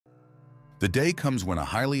The day comes when a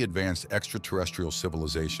highly advanced extraterrestrial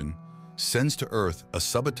civilization sends to Earth a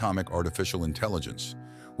subatomic artificial intelligence,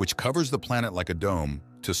 which covers the planet like a dome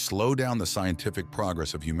to slow down the scientific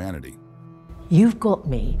progress of humanity. You've got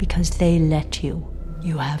me because they let you.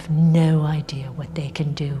 You have no idea what they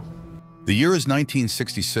can do. The year is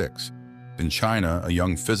 1966. In China, a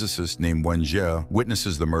young physicist named Wen Jie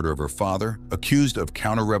witnesses the murder of her father, accused of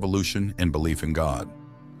counter-revolution and belief in God.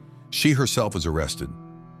 She herself is arrested.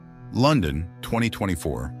 London,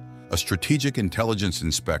 2024. A strategic intelligence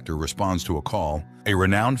inspector responds to a call. A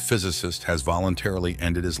renowned physicist has voluntarily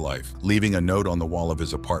ended his life, leaving a note on the wall of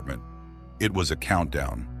his apartment. It was a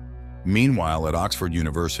countdown. Meanwhile, at Oxford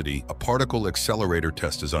University, a particle accelerator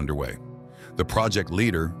test is underway. The project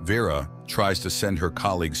leader, Vera, tries to send her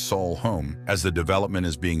colleague Saul home as the development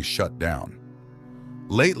is being shut down.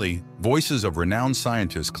 Lately, voices of renowned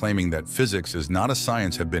scientists claiming that physics is not a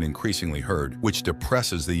science have been increasingly heard, which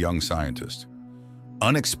depresses the young scientist.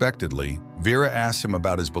 Unexpectedly, Vera asks him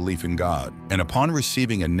about his belief in God, and upon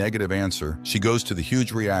receiving a negative answer, she goes to the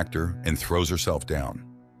huge reactor and throws herself down.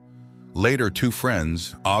 Later, two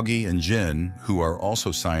friends, Augie and Jin, who are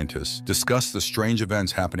also scientists, discuss the strange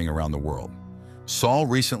events happening around the world. Saul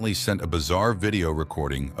recently sent a bizarre video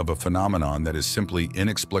recording of a phenomenon that is simply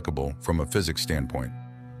inexplicable from a physics standpoint.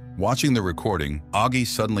 Watching the recording, Augie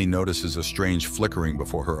suddenly notices a strange flickering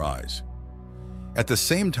before her eyes. At the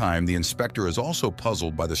same time, the inspector is also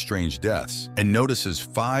puzzled by the strange deaths and notices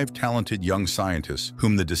 5 talented young scientists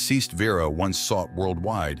whom the deceased Vera once sought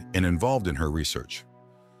worldwide and involved in her research.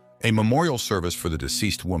 A memorial service for the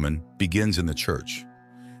deceased woman begins in the church.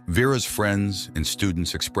 Vera's friends and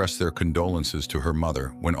students express their condolences to her mother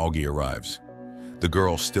when Augie arrives. The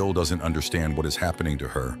girl still doesn't understand what is happening to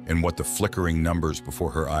her and what the flickering numbers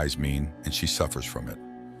before her eyes mean, and she suffers from it.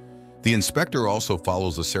 The inspector also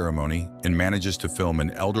follows the ceremony and manages to film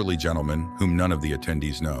an elderly gentleman whom none of the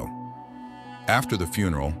attendees know. After the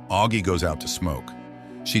funeral, Augie goes out to smoke.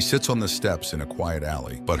 She sits on the steps in a quiet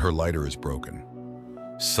alley, but her lighter is broken.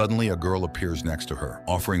 Suddenly, a girl appears next to her,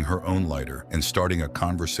 offering her own lighter and starting a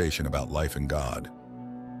conversation about life and God.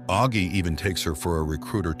 Augie even takes her for a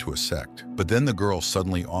recruiter to a sect, but then the girl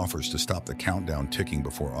suddenly offers to stop the countdown ticking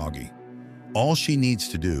before Augie. All she needs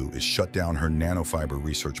to do is shut down her nanofiber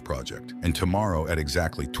research project, and tomorrow at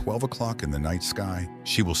exactly 12 o'clock in the night sky,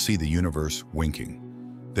 she will see the universe winking.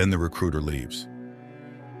 Then the recruiter leaves.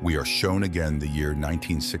 We are shown again the year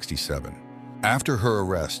 1967. After her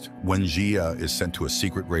arrest, Wen Jie is sent to a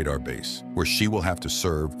secret radar base, where she will have to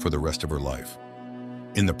serve for the rest of her life.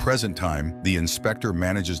 In the present time, the inspector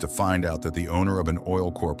manages to find out that the owner of an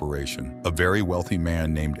oil corporation, a very wealthy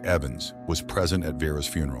man named Evans, was present at Vera's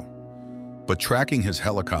funeral. But tracking his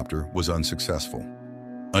helicopter was unsuccessful.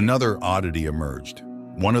 Another oddity emerged.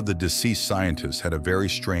 One of the deceased scientists had a very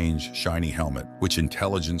strange, shiny helmet, which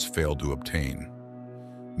intelligence failed to obtain.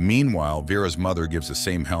 Meanwhile, Vera's mother gives the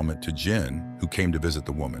same helmet to Jin, who came to visit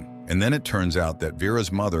the woman. And then it turns out that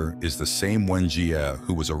Vera's mother is the same Wen Jie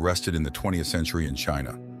who was arrested in the 20th century in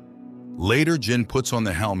China. Later, Jin puts on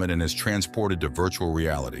the helmet and is transported to virtual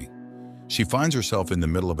reality. She finds herself in the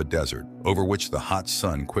middle of a desert, over which the hot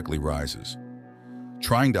sun quickly rises.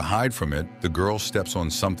 Trying to hide from it, the girl steps on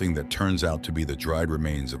something that turns out to be the dried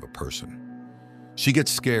remains of a person. She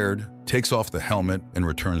gets scared, takes off the helmet, and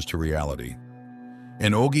returns to reality.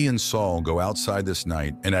 And Augie and Saul go outside this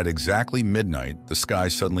night, and at exactly midnight, the sky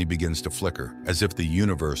suddenly begins to flicker, as if the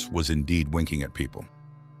universe was indeed winking at people.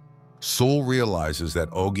 Saul realizes that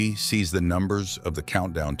Augie sees the numbers of the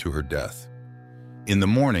countdown to her death. In the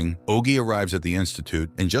morning, Augie arrives at the institute,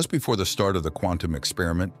 and just before the start of the quantum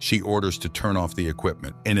experiment, she orders to turn off the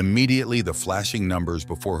equipment, and immediately the flashing numbers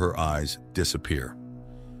before her eyes disappear.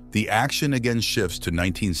 The action again shifts to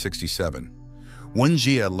 1967. Wen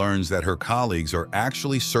Jie learns that her colleagues are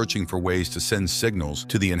actually searching for ways to send signals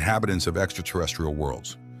to the inhabitants of extraterrestrial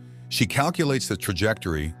worlds. She calculates the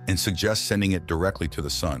trajectory and suggests sending it directly to the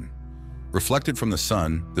sun. Reflected from the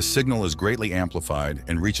sun, the signal is greatly amplified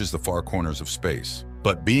and reaches the far corners of space.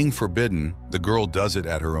 But being forbidden, the girl does it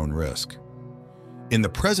at her own risk. In the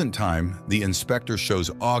present time, the inspector shows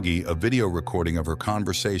Augie a video recording of her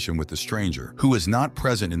conversation with the stranger, who is not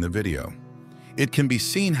present in the video. It can be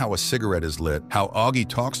seen how a cigarette is lit, how Augie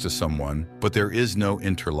talks to someone, but there is no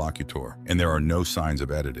interlocutor, and there are no signs of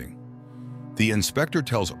editing. The inspector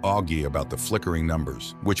tells Augie about the flickering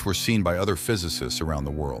numbers, which were seen by other physicists around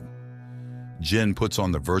the world. Jin puts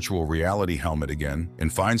on the virtual reality helmet again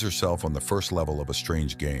and finds herself on the first level of a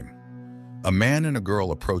strange game. A man and a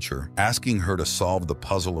girl approach her, asking her to solve the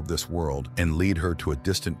puzzle of this world and lead her to a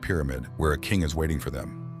distant pyramid where a king is waiting for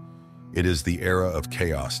them. It is the era of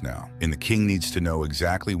chaos now, and the king needs to know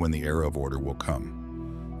exactly when the era of order will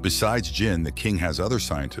come. Besides Jin, the king has other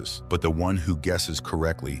scientists, but the one who guesses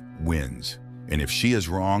correctly wins. And if she is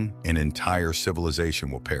wrong, an entire civilization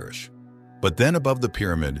will perish. But then above the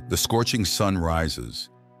pyramid, the scorching sun rises.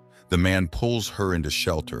 The man pulls her into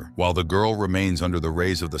shelter, while the girl remains under the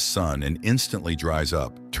rays of the sun and instantly dries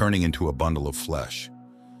up, turning into a bundle of flesh.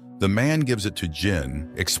 The man gives it to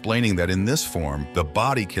Jin, explaining that in this form, the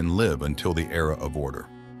body can live until the era of order.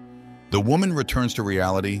 The woman returns to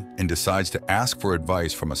reality and decides to ask for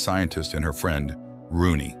advice from a scientist and her friend,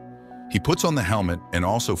 Rooney. He puts on the helmet and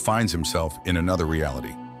also finds himself in another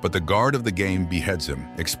reality, but the guard of the game beheads him,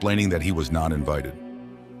 explaining that he was not invited.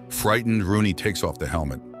 Frightened, Rooney takes off the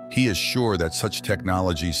helmet. He is sure that such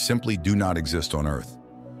technologies simply do not exist on Earth.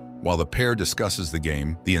 While the pair discusses the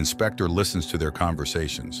game, the inspector listens to their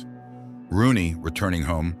conversations. Rooney, returning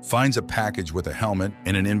home, finds a package with a helmet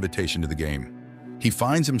and an invitation to the game. He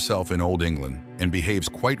finds himself in Old England and behaves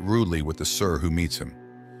quite rudely with the sir who meets him.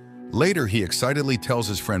 Later, he excitedly tells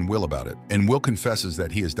his friend Will about it, and Will confesses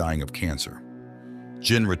that he is dying of cancer.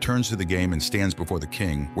 Jin returns to the game and stands before the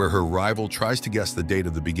king, where her rival tries to guess the date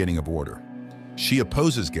of the beginning of order. She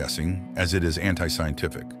opposes guessing, as it is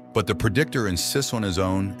anti-scientific, but the predictor insists on his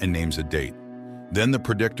own and names a date. Then the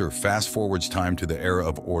predictor fast-forwards time to the era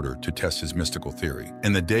of order to test his mystical theory,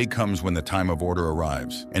 and the day comes when the time of order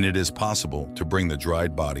arrives, and it is possible to bring the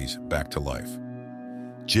dried bodies back to life.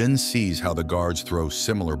 Jin sees how the guards throw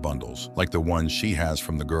similar bundles, like the one she has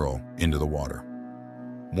from the girl, into the water.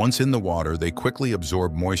 Once in the water, they quickly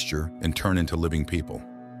absorb moisture and turn into living people.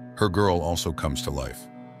 Her girl also comes to life.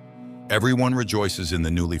 Everyone rejoices in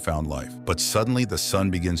the newly found life, but suddenly the sun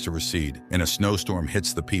begins to recede, and a snowstorm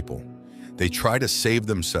hits the people. They try to save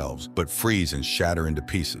themselves, but freeze and shatter into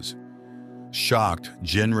pieces. Shocked,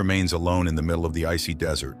 Jin remains alone in the middle of the icy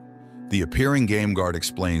desert. The appearing game guard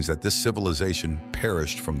explains that this civilization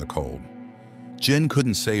perished from the cold. Jin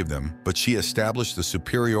couldn't save them, but she established the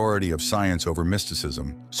superiority of science over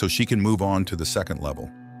mysticism, so she can move on to the second level.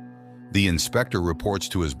 The inspector reports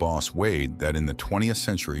to his boss, Wade, that in the 20th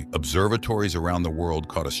century, observatories around the world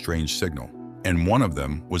caught a strange signal, and one of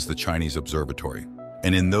them was the Chinese observatory.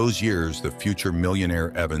 And in those years, the future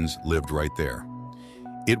millionaire Evans lived right there.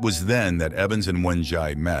 It was then that Evans and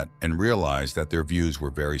Wenjie met and realized that their views were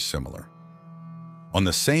very similar. On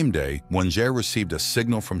the same day, Wenjie received a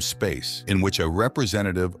signal from space in which a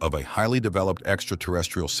representative of a highly developed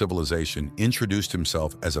extraterrestrial civilization introduced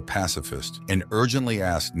himself as a pacifist and urgently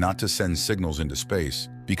asked not to send signals into space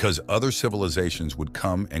because other civilizations would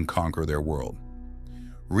come and conquer their world.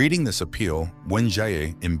 Reading this appeal,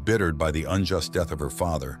 Wenjie, embittered by the unjust death of her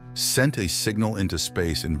father, sent a signal into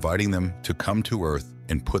space inviting them to come to Earth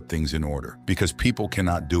and put things in order, because people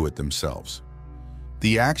cannot do it themselves.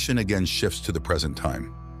 The action again shifts to the present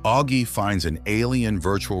time. Augie finds an alien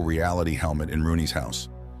virtual reality helmet in Rooney's house.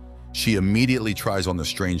 She immediately tries on the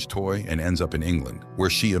strange toy and ends up in England, where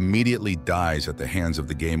she immediately dies at the hands of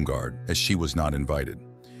the game guard, as she was not invited.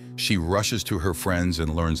 She rushes to her friends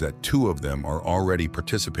and learns that 2 of them are already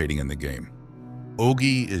participating in the game.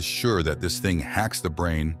 Augie is sure that this thing hacks the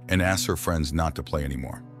brain and asks her friends not to play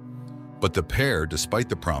anymore. But the pair, despite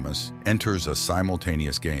the promise, enters a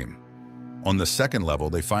simultaneous game. On the second level,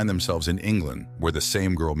 they find themselves in England, where the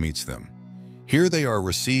same girl meets them. Here they are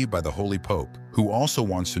received by the Holy Pope, who also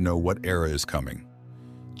wants to know what era is coming.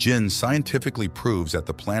 Jin scientifically proves that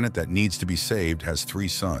the planet that needs to be saved has 3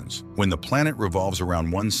 suns. When the planet revolves around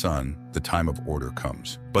one sun, the time of order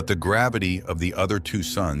comes. But the gravity of the other 2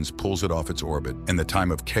 suns pulls it off its orbit, and the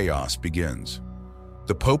time of chaos begins.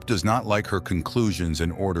 The Pope does not like her conclusions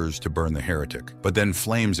and orders to burn the heretic, but then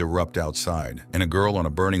flames erupt outside, and a girl on a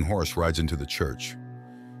burning horse rides into the church.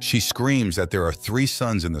 She screams that there are 3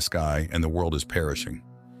 suns in the sky and the world is perishing.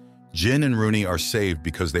 Jin and Rooney are saved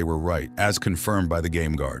because they were right, as confirmed by the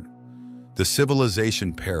game guard. The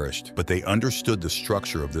civilization perished, but they understood the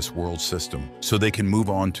structure of this world system, so they can move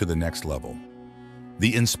on to the next level.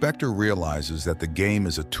 The inspector realizes that the game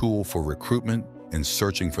is a tool for recruitment and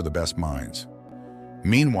searching for the best minds.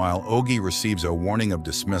 Meanwhile, Augie receives a warning of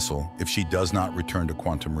dismissal if she does not return to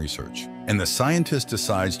quantum research. And the scientist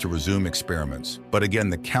decides to resume experiments, but again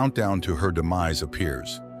the countdown to her demise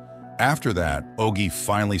appears. After that, Augie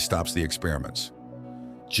finally stops the experiments.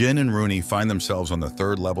 Jin and Rooney find themselves on the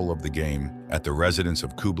 3rd level of the game at the residence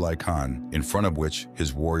of Kublai Khan, in front of which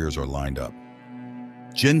his warriors are lined up.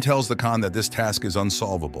 Jin tells the Khan that this task is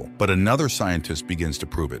unsolvable, but another scientist begins to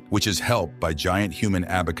prove it, which is helped by giant human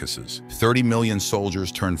abacuses. 30 million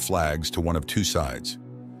soldiers turn flags to one of 2 sides.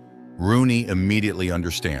 Rooney immediately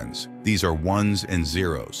understands. These are 1s and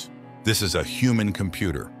 0s. This is a human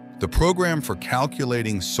computer. The program for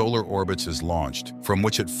calculating solar orbits is launched, from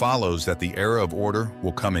which it follows that the era of order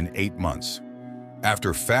will come in 8 months.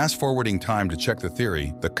 After fast-forwarding time to check the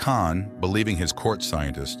theory, the Khan, believing his court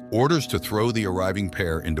scientist, orders to throw the arriving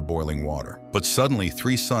pair into boiling water. But suddenly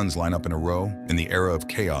 3 suns line up in a row, and the era of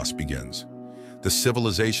chaos begins. The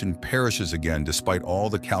civilization perishes again despite all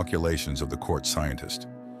the calculations of the court scientist.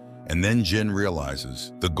 And then Jin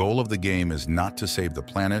realizes the goal of the game is not to save the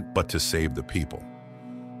planet, but to save the people.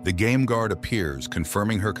 The game guard appears,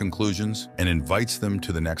 confirming her conclusions, and invites them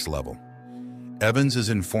to the next level. Evans is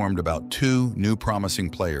informed about 2 new promising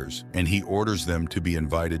players, and he orders them to be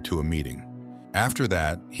invited to a meeting. After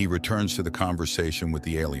that, he returns to the conversation with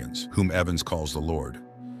the aliens, whom Evans calls the Lord.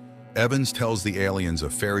 Evans tells the aliens a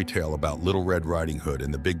fairy tale about Little Red Riding Hood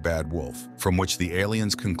and the Big Bad Wolf, from which the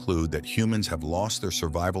aliens conclude that humans have lost their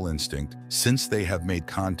survival instinct since they have made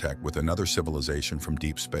contact with another civilization from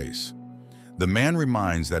deep space. The man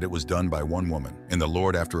reminds that it was done by one woman, and the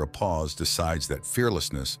Lord, after a pause, decides that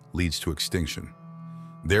fearlessness leads to extinction.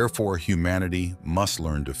 Therefore, humanity must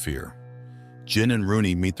learn to fear. Jin and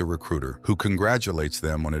Rooney meet the recruiter, who congratulates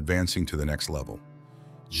them on advancing to the next level.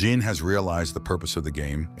 Jin has realized the purpose of the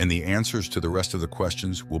game, and the answers to the rest of the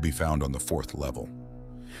questions will be found on the 4th level.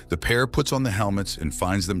 The pair puts on the helmets and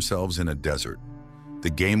finds themselves in a desert. The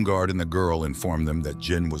game guard and the girl inform them that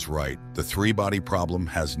Jin was right. The 3-body problem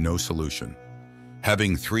has no solution.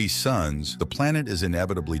 Having 3 suns, the planet is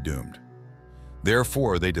inevitably doomed.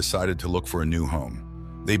 Therefore, they decided to look for a new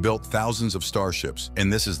home. They built thousands of starships,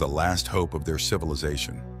 and this is the last hope of their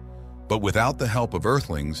civilization. But without the help of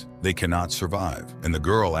Earthlings, they cannot survive, and the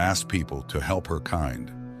girl asks people to help her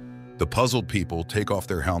kind. The puzzled people take off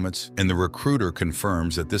their helmets, and the recruiter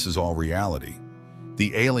confirms that this is all reality.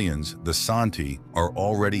 The aliens, the Santi, are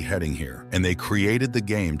already heading here, and they created the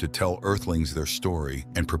game to tell Earthlings their story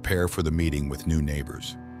and prepare for the meeting with new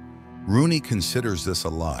neighbors. Rooney considers this a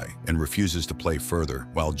lie and refuses to play further,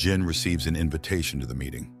 while Jin receives an invitation to the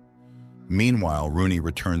meeting. Meanwhile, Rooney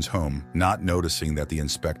returns home, not noticing that the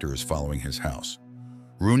inspector is following his house.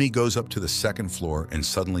 Rooney goes up to the 2nd floor and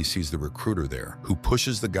suddenly sees the recruiter there, who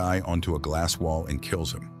pushes the guy onto a glass wall and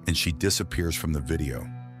kills him, and she disappears from the video.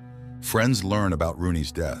 Friends learn about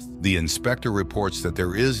Rooney's death. The inspector reports that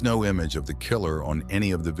there is no image of the killer on any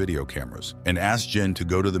of the video cameras and asks Jin to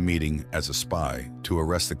go to the meeting as a spy to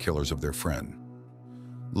arrest the killers of their friend.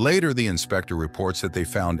 Later, the inspector reports that they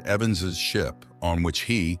found Evans's ship, on which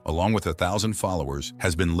he, along with 1,000 followers,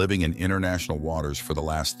 has been living in international waters for the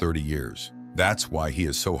last 30 years. That's why he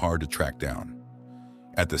is so hard to track down.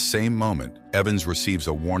 At the same moment, Evans receives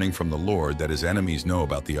a warning from the Lord that his enemies know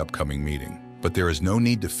about the upcoming meeting. But there is no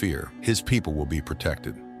need to fear. His people will be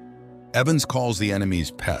protected. Evans calls the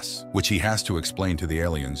enemies pests, which he has to explain to the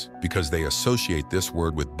aliens because they associate this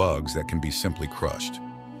word with bugs that can be simply crushed.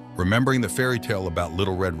 Remembering the fairy tale about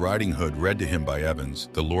Little Red Riding Hood read to him by Evans,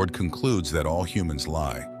 the Lord concludes that all humans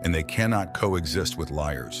lie, and they cannot coexist with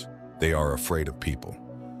liars. They are afraid of people.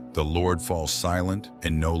 The Lord falls silent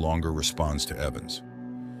and no longer responds to Evans.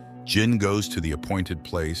 Jin goes to the appointed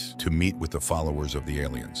place to meet with the followers of the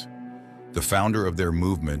aliens. The founder of their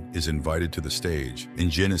movement is invited to the stage, and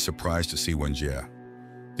Jin is surprised to see Wenjie.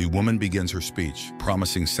 The woman begins her speech,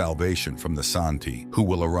 promising salvation from the Santi, who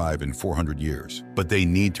will arrive in 400 years. But they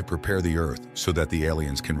need to prepare the Earth so that the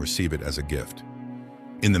aliens can receive it as a gift.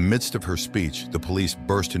 In the midst of her speech, the police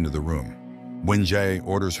burst into the room. Wenjie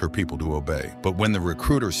orders her people to obey, but when the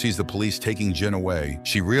recruiter sees the police taking Jin away,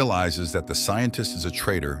 she realizes that the scientist is a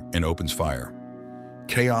traitor and opens fire.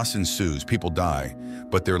 Chaos ensues, people die,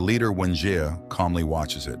 but their leader Wenjie calmly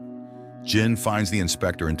watches it. Jin finds the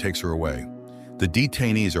inspector and takes her away. The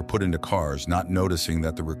detainees are put into cars, not noticing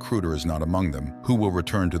that the recruiter is not among them, who will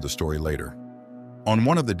return to the story later. On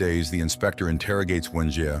one of the days, the inspector interrogates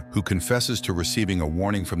Wenjie, who confesses to receiving a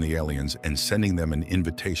warning from the aliens and sending them an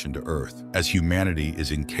invitation to Earth, as humanity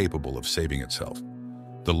is incapable of saving itself.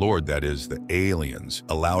 The Lord, that is, the aliens,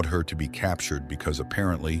 allowed her to be captured because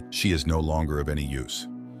apparently she is no longer of any use.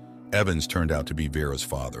 Evans turned out to be Vera's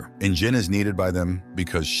father, and Jin is needed by them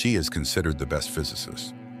because she is considered the best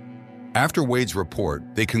physicist. After Wade's report,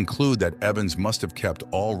 they conclude that Evans must have kept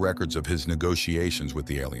all records of his negotiations with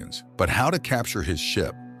the aliens. But how to capture his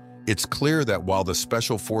ship? It's clear that while the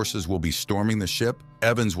special forces will be storming the ship,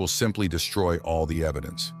 Evans will simply destroy all the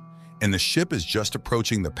evidence. And the ship is just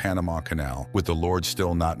approaching the Panama Canal, with the Lord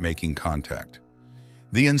still not making contact.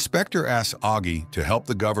 The inspector asks Augie to help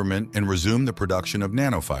the government and resume the production of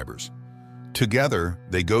nanofibers. Together,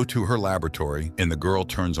 they go to her laboratory, and the girl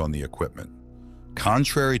turns on the equipment.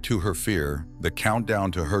 Contrary to her fear, the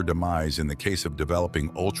countdown to her demise in the case of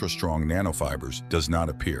developing ultra-strong nanofibers does not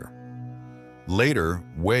appear. Later,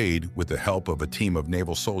 Wade, with the help of a team of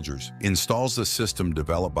naval soldiers, installs the system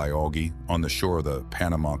developed by Higly on the shore of the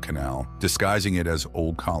Panama Canal, disguising it as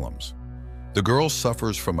old columns. The girl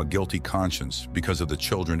suffers from a guilty conscience because of the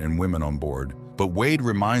children and women on board, but Wade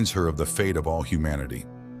reminds her of the fate of all humanity.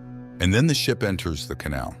 And then the ship enters the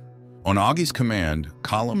canal. On Higly's command,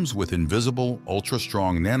 columns with invisible,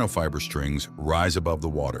 ultra-strong nanofiber strings rise above the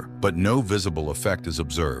water, but no visible effect is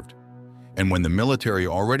observed. And when the military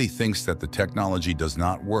already thinks that the technology does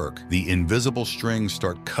not work, the invisible strings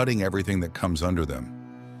start cutting everything that comes under them.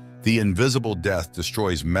 The invisible death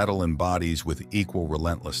destroys metal and bodies with equal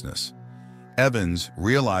relentlessness. Evans,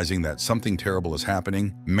 realizing that something terrible is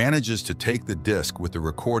happening, manages to take the disc with the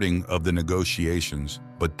recording of the negotiations,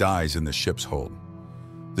 but dies in the ship's hold.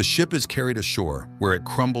 The ship is carried ashore, where it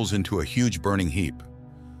crumbles into a huge burning heap.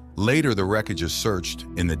 Later, the wreckage is searched,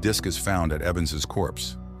 and the disc is found at Evans's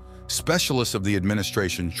corpse. Specialists of the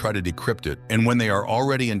administration try to decrypt it, and when they are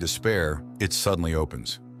already in despair, it suddenly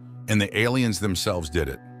opens. And the aliens themselves did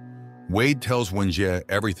it. Wade tells Wenjie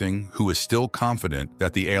everything, who is still confident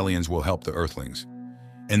that the aliens will help the Earthlings.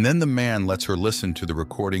 And then the man lets her listen to the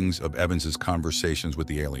recordings of Evans's conversations with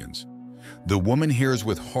the aliens. The woman hears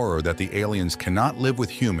with horror that the aliens cannot live with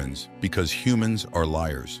humans because humans are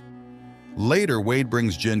liars. Later, Wade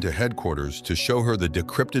brings Jin to headquarters to show her the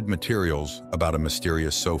decrypted materials about a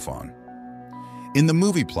mysterious sophon. In the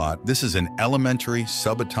movie plot, this is an elementary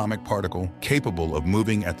subatomic particle capable of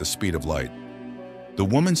moving at the speed of light. The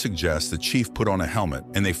woman suggests the chief put on a helmet,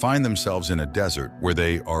 and they find themselves in a desert where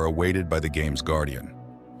they are awaited by the game's guardian.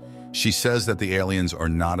 She says that the aliens are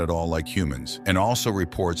not at all like humans, and also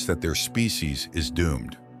reports that their species is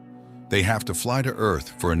doomed. They have to fly to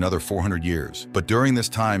Earth for another 400 years, but during this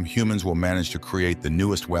time, humans will manage to create the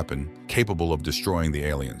newest weapon capable of destroying the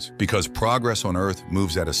aliens, because progress on Earth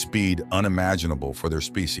moves at a speed unimaginable for their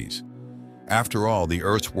species. After all, the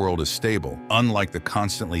Earth's world is stable, unlike the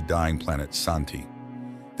constantly dying planet Santi.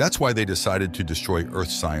 That's why they decided to destroy Earth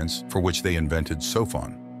science, for which they invented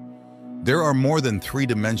sophon. There are more than 3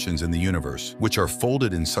 dimensions in the universe, which are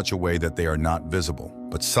folded in such a way that they are not visible,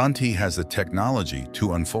 but Santi has the technology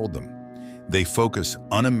to unfold them. They focus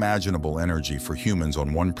unimaginable energy for humans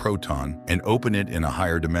on one proton and open it in a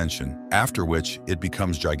higher dimension, after which it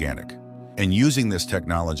becomes gigantic. And using this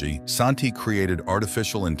technology, Santi created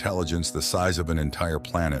artificial intelligence the size of an entire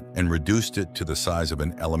planet and reduced it to the size of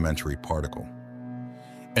an elementary particle.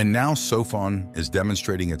 And now sophon is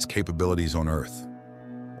demonstrating its capabilities on Earth.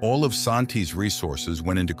 All of Santi's resources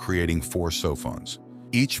went into creating 4 sophons,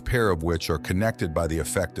 each pair of which are connected by the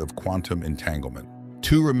effect of quantum entanglement.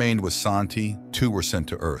 2 remained with Santi, 2 were sent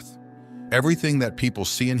to Earth. Everything that people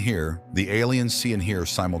see and hear, the aliens see and hear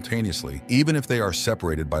simultaneously, even if they are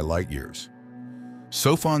separated by light years.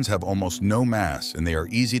 Sophons have almost no mass, and they are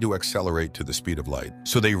easy to accelerate to the speed of light.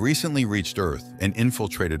 So they recently reached Earth and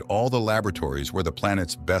infiltrated all the laboratories where the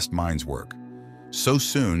planet's best minds work. So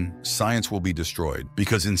soon, science will be destroyed,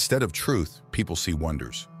 because instead of truth, people see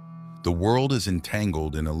wonders. The world is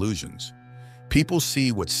entangled in illusions. People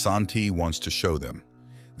see what Santi wants to show them.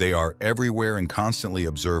 They are everywhere and constantly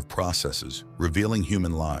observe processes, revealing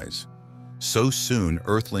human lies. So soon,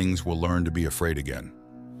 Earthlings will learn to be afraid again.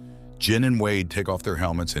 Jin and Wade take off their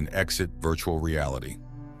helmets and exit virtual reality.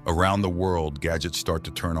 Around the world, gadgets start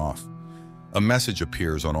to turn off. A message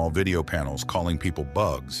appears on all video panels calling people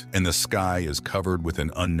bugs, and the sky is covered with an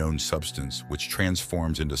unknown substance which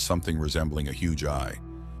transforms into something resembling a huge eye.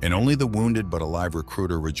 And only the wounded but alive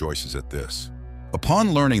recruiter rejoices at this.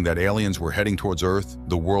 Upon learning that aliens were heading towards Earth,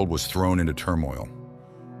 the world was thrown into turmoil.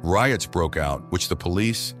 Riots broke out, which the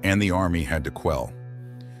police and the army had to quell.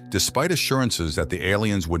 Despite assurances that the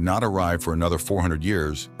aliens would not arrive for another 400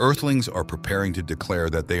 years, Earthlings are preparing to declare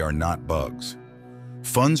that they are not bugs.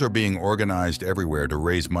 Funds are being organized everywhere to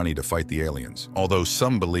raise money to fight the aliens, although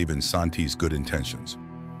some believe in Santi's good intentions.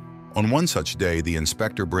 On one such day, the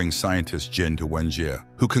inspector brings scientist Jin to Wenjie,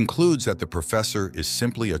 who concludes that the professor is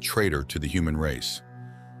simply a traitor to the human race.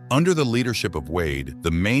 Under the leadership of Wade,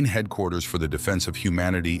 the main headquarters for the defense of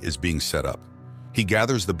humanity is being set up. He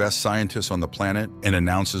gathers the best scientists on the planet and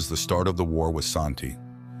announces the start of the war with Santi.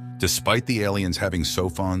 Despite the aliens having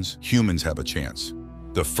sophons, humans have a chance.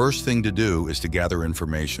 The first thing to do is to gather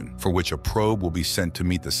information, for which a probe will be sent to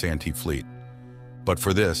meet the Santi fleet. But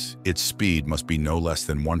for this, its speed must be no less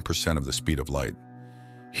than 1% of the speed of light.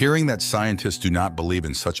 Hearing that scientists do not believe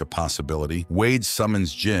in such a possibility, Wade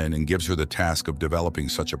summons Jin and gives her the task of developing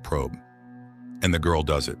such a probe. And the girl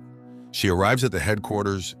does it. She arrives at the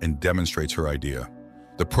headquarters and demonstrates her idea.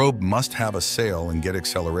 The probe must have a sail and get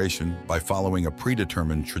acceleration by following a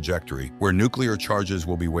predetermined trajectory where nuclear charges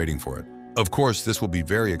will be waiting for it. Of course, this will be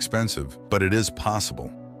very expensive, but it is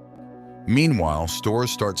possible. Meanwhile,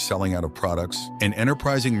 stores start selling out of products, and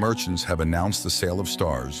enterprising merchants have announced the sale of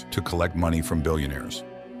stars to collect money from billionaires.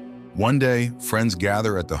 One day, friends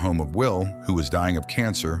gather at the home of Will, who is dying of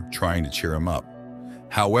cancer, trying to cheer him up.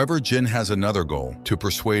 However, Jin has another goal, to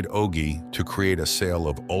persuade Ogi to create a sale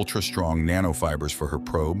of ultra-strong nanofibers for her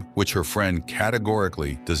probe, which her friend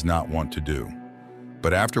categorically does not want to do.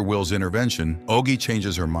 But after Will's intervention, Ogi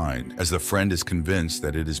changes her mind, as the friend is convinced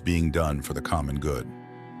that it is being done for the common good.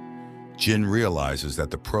 Jin realizes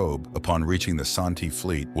that the probe, upon reaching the Santi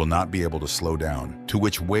fleet, will not be able to slow down, to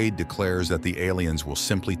which Wade declares that the aliens will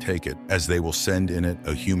simply take it, as they will send in it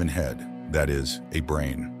a human head, that is, a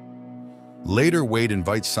brain. Later, Wade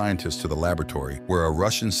invites scientists to the laboratory, where a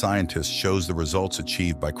Russian scientist shows the results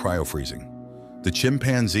achieved by cryofreezing. The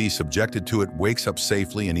chimpanzee subjected to it wakes up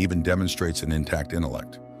safely and even demonstrates an intact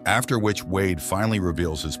intellect, after which Wade finally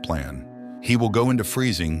reveals his plan. He will go into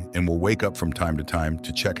freezing and will wake up from time to time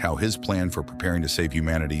to check how his plan for preparing to save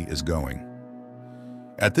humanity is going.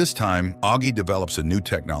 At this time, Augie develops a new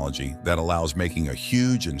technology that allows making a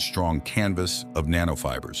huge and strong canvas of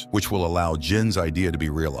nanofibers, which will allow Jin's idea to be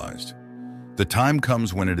realized. The time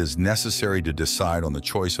comes when it is necessary to decide on the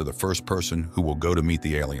choice of the first person who will go to meet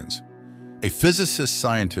the aliens. A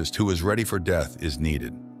physicist-scientist who is ready for death is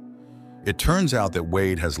needed. It turns out that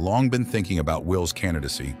Wade has long been thinking about Will's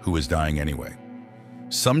candidacy, who is dying anyway.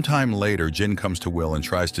 Sometime later, Jin comes to Will and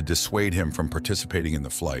tries to dissuade him from participating in the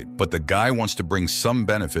flight, but the guy wants to bring some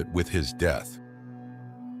benefit with his death.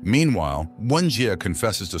 Meanwhile, Wenjie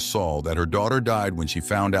confesses to Saul that her daughter died when she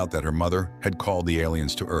found out that her mother had called the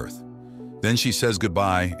aliens to Earth. Then she says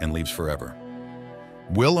goodbye and leaves forever.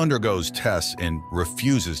 Will undergoes tests and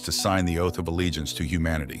refuses to sign the oath of allegiance to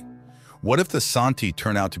humanity. What if the Santi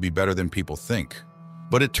turn out to be better than people think?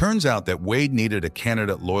 But it turns out that Wade needed a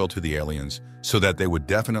candidate loyal to the aliens so that they would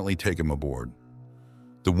definitely take him aboard.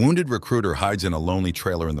 The wounded recruiter hides in a lonely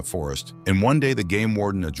trailer in the forest, and one day the game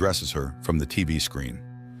warden addresses her from the TV screen.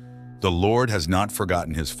 The Lord has not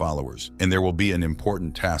forgotten his followers, and there will be an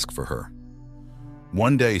important task for her.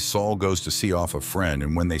 One day, Saul goes to see off a friend,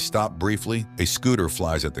 and when they stop briefly, a scooter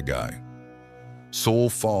flies at the guy. Saul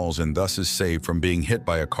falls and thus is saved from being hit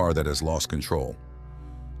by a car that has lost control.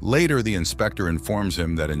 Later, the inspector informs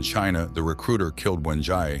him that in China, the recruiter killed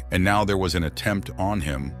Wenjie, and now there was an attempt on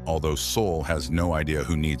him, although Saul has no idea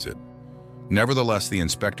who needs it. Nevertheless, the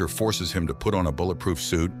inspector forces him to put on a bulletproof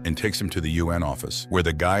suit and takes him to the UN office, where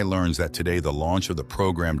the guy learns that today the launch of the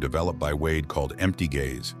program developed by Wade called Empty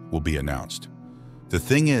Gaze will be announced. The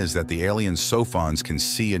thing is that the alien Sophons can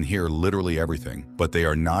see and hear literally everything, but they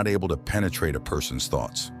are not able to penetrate a person's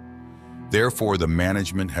thoughts. Therefore, the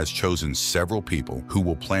management has chosen several people who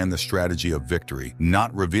will plan the strategy of victory,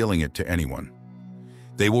 not revealing it to anyone.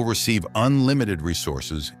 They will receive unlimited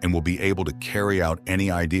resources and will be able to carry out any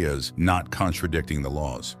ideas not contradicting the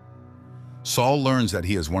laws. Saul learns that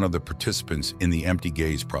he is one of the participants in the Empty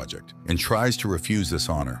Gaze project and tries to refuse this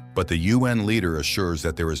honor, but the UN leader assures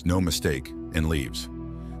that there is no mistake and leaves.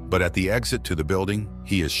 But at the exit to the building,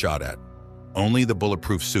 he is shot at. Only the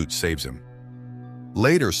bulletproof suit saves him.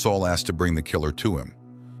 Later, Saul asks to bring the killer to him.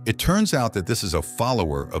 It turns out that this is a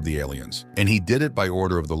follower of the aliens, and he did it by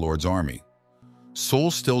order of the Lord's army. Saul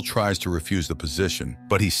still tries to refuse the position,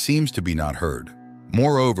 but he seems to be not heard.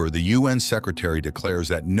 Moreover, the UN secretary declares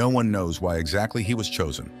that no one knows why exactly he was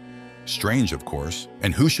chosen. Strange, of course,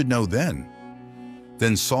 and who should know then?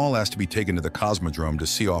 Then Saul asks to be taken to the Cosmodrome to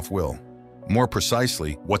see off Will. More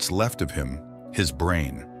precisely, what's left of him, his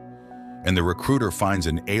brain. And the recruiter finds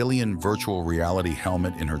an alien virtual reality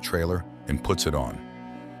helmet in her trailer and puts it on.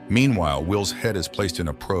 Meanwhile, Will's head is placed in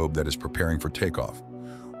a probe that is preparing for takeoff.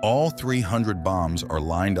 All 300 bombs are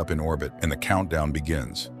lined up in orbit and the countdown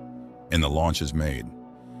begins. And the launch is made.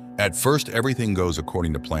 At first, everything goes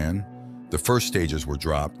according to plan. The first stages were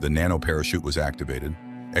dropped, the nano parachute was activated,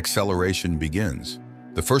 acceleration begins.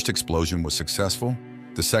 The first explosion was successful,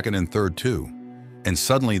 the second and third too. And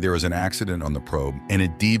suddenly there is an accident on the probe and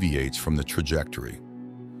it deviates from the trajectory.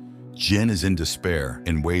 Jin is in despair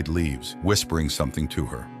and Wade leaves, whispering something to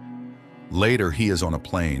her. Later, he is on a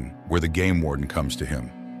plane where the game warden comes to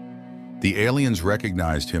him. The aliens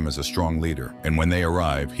recognized him as a strong leader, and when they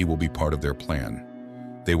arrive, he will be part of their plan.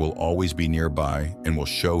 They will always be nearby and will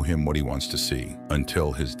show him what he wants to see,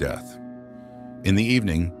 until his death. In the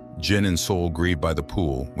evening, Jin and Saul grieve by the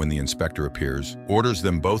pool when the inspector appears, orders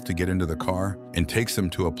them both to get into the car, and takes them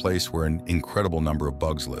to a place where an incredible number of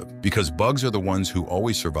bugs live, because bugs are the ones who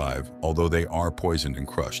always survive, although they are poisoned and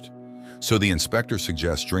crushed. So the inspector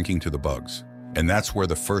suggests drinking to the bugs, and that's where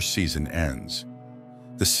the first season ends.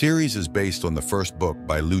 The series is based on the first book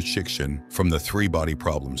by Liu Cixin from the Three Body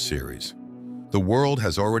Problems series. The world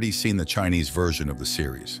has already seen the Chinese version of the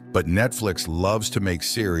series, but Netflix loves to make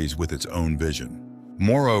series with its own vision.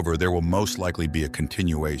 Moreover, there will most likely be a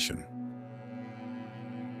continuation.